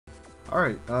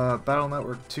Alright, Battle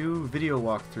Network 2 video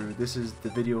walkthrough. This is the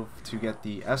video to get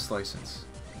the S license.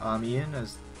 I'm Ian,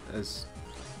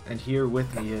 and here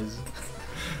with me is...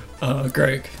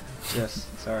 Greg. Yes,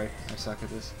 sorry, I suck at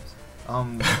this.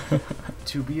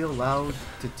 To be allowed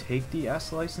to take the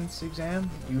S license exam,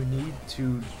 you need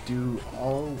to do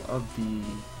all of the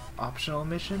optional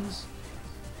missions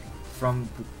from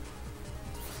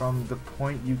the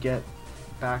point you get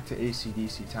back to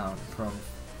AC/DC Town.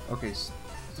 Okay,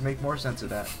 to make more sense of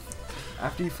that,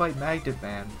 after you fight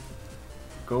Megaman,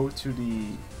 go to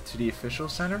the official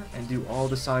center and do all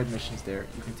the side missions there.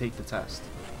 You can take the test.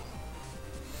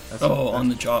 On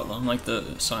the jot line, like the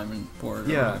assignment board.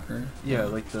 Yeah, or whatever. yeah,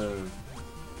 like the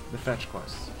fetch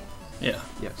quests. Yeah.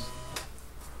 Yes.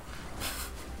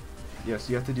 Yes,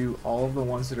 you have to do all of the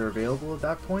ones that are available at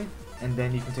that point, and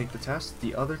then you can take the test.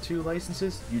 The other two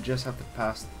licenses, you just have to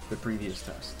pass the previous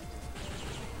test.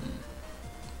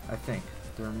 I think.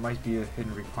 There might be a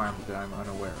hidden requirement that I'm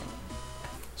unaware of.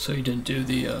 So you didn't do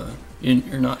the,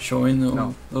 you're not showing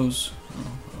No. those?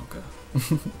 Oh, okay.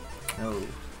 No.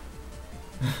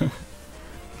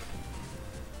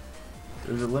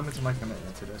 There's a limit to my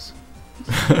commitment to this.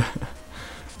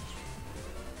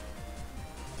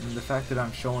 And the fact that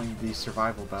I'm showing the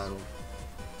survival battle,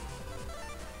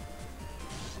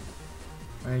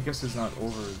 I mean, I guess it's not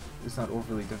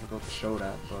overly difficult to show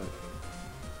that, but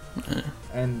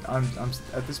and I'm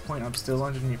at this point I'm still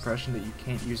under the impression that you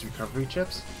can't use recovery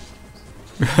chips.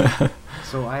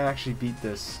 So I actually beat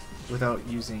this without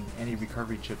using any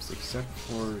recovery chips except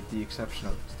for the exception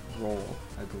of roll,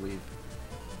 I believe.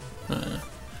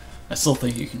 I still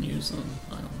think you can use them.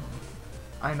 I don't know.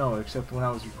 I know, except when I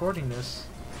was recording this,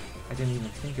 I didn't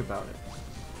even think about it.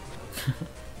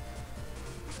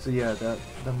 So yeah,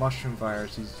 the mushroom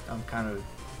virus, I'm kind of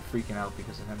freaking out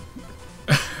because of him.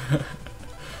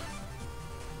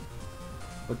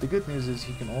 But the good news is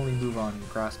he can only move on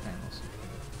grass panels.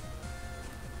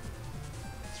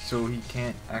 So he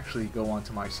can't actually go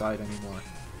onto my side anymore.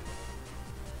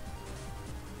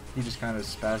 He just kind of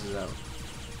spazzes out.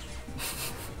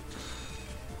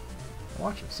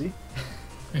 Watch him, see?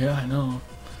 Yeah, I know.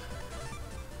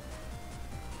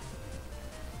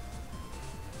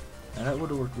 And that would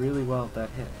have worked really well if that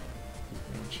hit.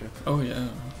 Main ship. Oh yeah,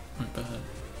 I bet.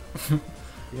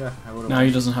 Yeah, I would have. Now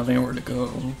he doesn't have anywhere to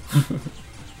go.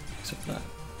 Except that.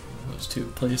 Those two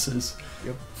places.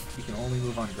 Yep, he can only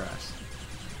move on grass.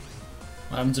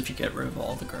 What happens if you get rid of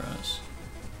all the grass?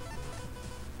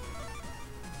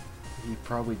 He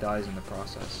probably dies in the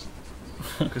process.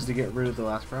 Because to get rid of the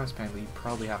last grass panel, you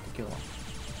probably have to kill him.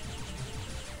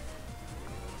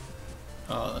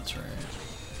 Oh, that's right.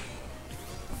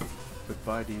 But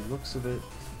by the looks of it...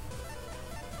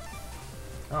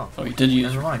 Oh, you did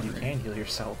use never mind, you recovery. can heal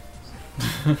yourself.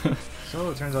 So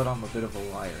it turns out I'm a bit of a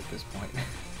liar at this point.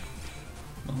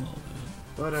 A little bit.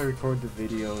 But I recorded the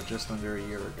video just under a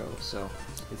year ago, so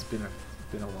it's been a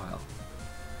while.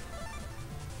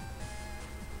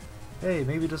 Hey,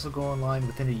 maybe this will go online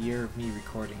within a year of me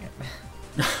recording it.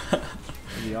 That'd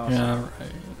be awesome. Yeah,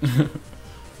 right.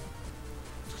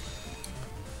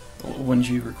 When did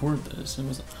you record this? It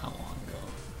wasn't how long ago?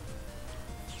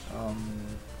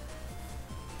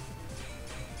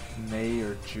 May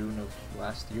or June of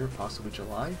last year, possibly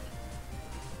July.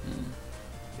 Mm.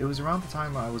 It was around the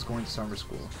time I was going to summer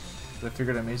school. So I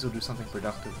figured I may as well do something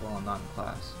productive while I'm not in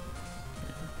class.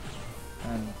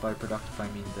 Yeah. And by productive I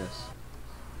mean this.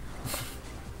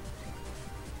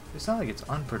 It's not like it's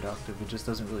unproductive, it just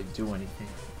doesn't really do anything.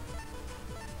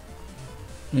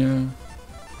 Yeah.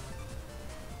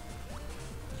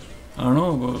 I don't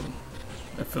know about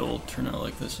if it'll turn out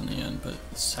like this in the end, but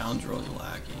it sounds really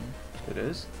lagging. It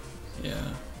is?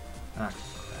 Yeah. Ah,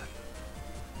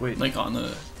 wait. Like on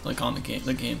the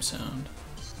game sound.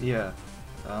 Yeah.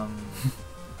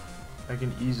 I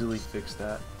can easily fix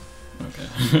that.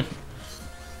 Okay.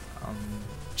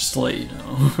 Just to let you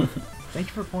know. Thank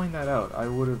you for pointing that out. I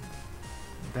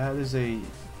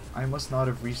must not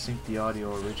have resynced the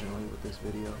audio originally with this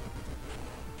video.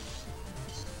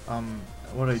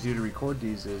 What I do to record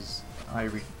these is,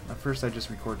 at first I just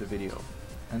record the video,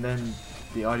 and then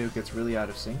the audio gets really out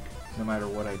of sync, no matter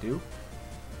what I do.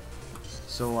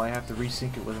 So I have to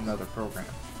resync it with another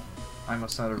program. I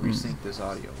must not have resynced this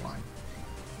audio line.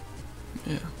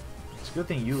 Yeah. It's a good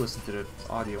thing you listen to the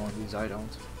audio on these, I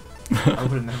don't. I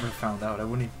would have never found out. I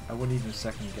wouldn't even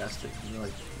second guessed it. You're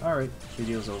like, alright,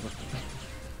 video's over.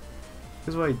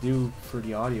 Because what I do for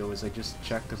the audio is I just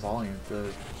check the volume,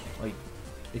 like,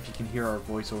 if you can hear our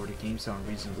voice over the game sound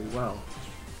reasonably well.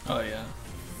 Oh yeah.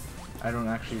 I don't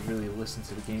actually really listen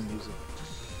to the game music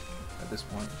at this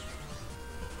point.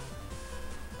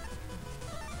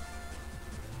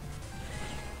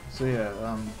 So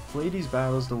yeah, play these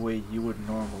battles the way you would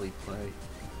normally play,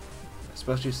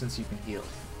 especially since you can heal.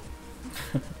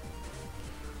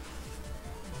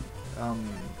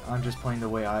 I'm just playing the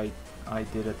way I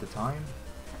did at the time.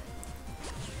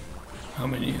 How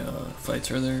many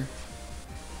fights are there?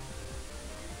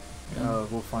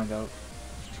 We'll find out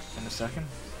in a second.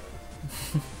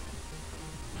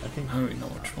 I think I don't even know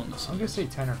which one this is. I'm gonna say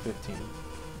 10 or 15.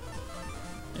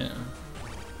 Yeah.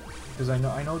 Because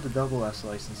I know the double S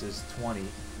license is 20,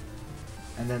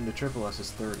 and then the triple S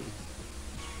is 30.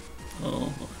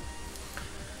 Oh.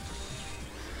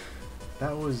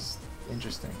 That was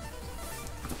interesting.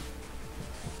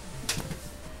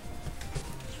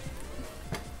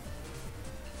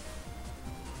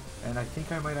 And I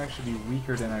think I might actually be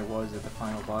weaker than I was at the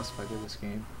final boss fight of this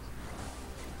game.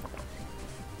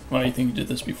 Why, you think you did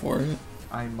this before?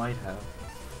 I might have.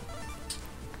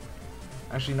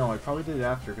 Actually, no, I probably did it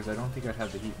after because I don't think I'd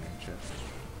have the Heat Man chip.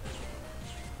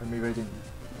 Or maybe I didn't.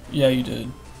 Yeah, you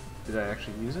did. Did I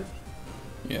actually use it?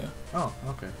 Yeah. Oh,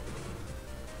 okay.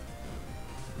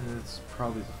 It's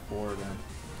probably before then.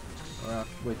 Or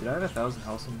wait, did I have 1,000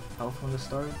 health when this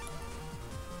started?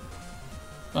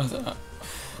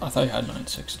 I thought you had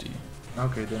 960.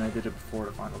 Okay, then I did it before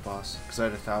the final boss because I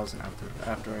had 1,000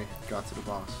 after I got to the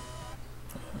boss.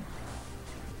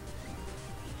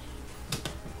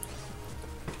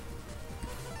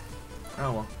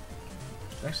 Oh well.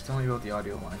 Thanks for telling me about the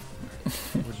audio line.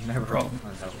 Would never problem.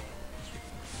 help.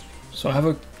 So I have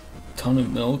a ton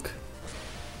of milk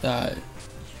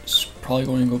that's probably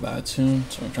going to go bad soon,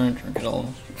 so I'm trying to drink it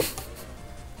all.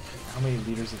 How many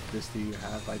liters of this do you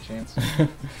have by chance?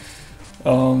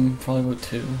 Probably about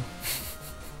 2.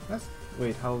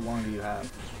 Wait, how long do you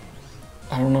have?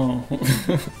 I don't know.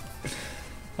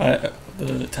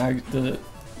 The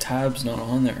tab's not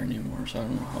on there anymore, so I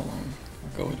don't know how long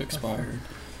ago it expired.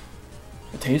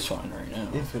 It tastes fine right now.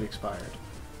 If it expired.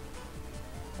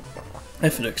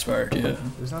 If it expired, yeah.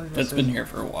 There's nothing that It's says- been here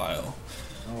for a while.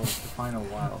 Oh, define a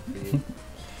while for you.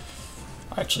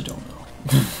 I actually don't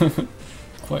know.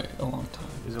 Quite a long time.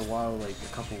 Is a while like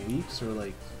a couple weeks or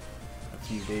like a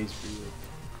few days for you?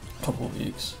 A couple of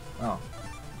weeks. Oh.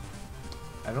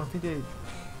 I don't think they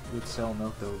would sell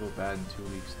milk that would go bad in 2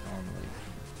 weeks normally.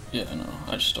 Yeah, no,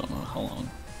 I just don't know how long.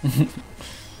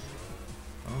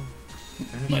 Oh,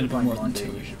 finish Might it have by been more than Monday, 2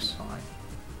 you should be weeks. fine.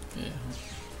 Yeah.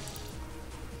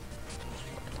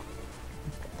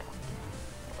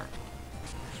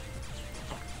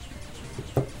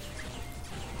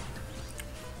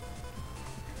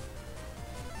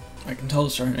 I can tell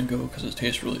it's starting to go because it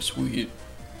tastes really sweet.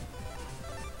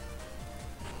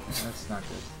 That's not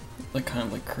good. Like kind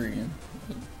of like cream.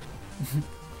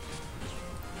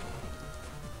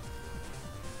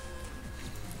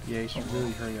 Yeah, you should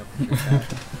really hurry up and drink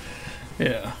that.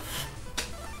 Yeah.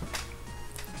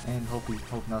 And hope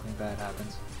nothing bad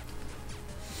happens.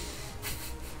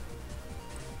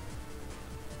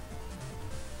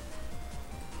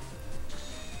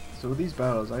 So with these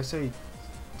battles, I say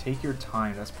take your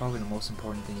time. That's probably the most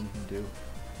important thing you can do.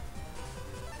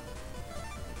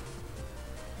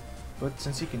 But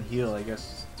since you can heal, I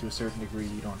guess to a certain degree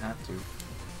you don't have to.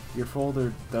 Your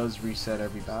folder does reset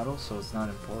every battle, so it's not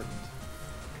important.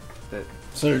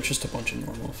 So they're just a bunch of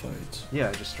normal fights.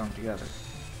 Yeah, just strung together.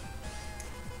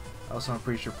 Also, I'm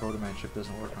pretty sure Proto Man chip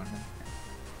doesn't work on him.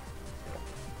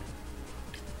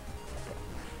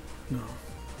 No.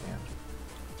 Damn.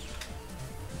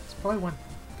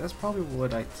 That's probably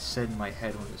what I said in my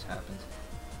head when this happened.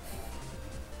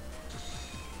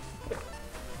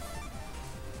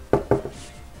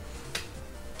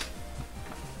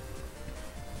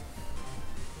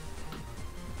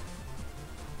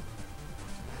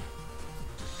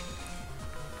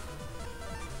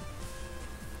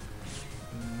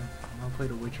 I'll play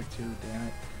The Witcher 2, damn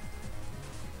it.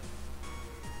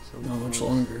 So Not much close.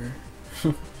 longer.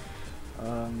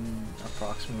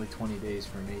 Approximately 20 days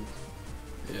for me.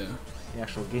 Yeah. The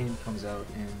actual game comes out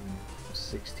in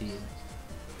 16.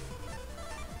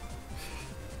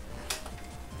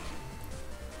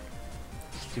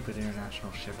 Stupid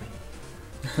international shipping.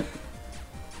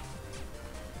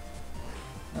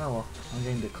 Oh well, I'm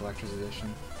getting the collector's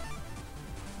edition.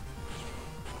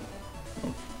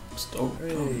 Stove.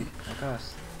 Hey, I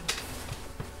passed.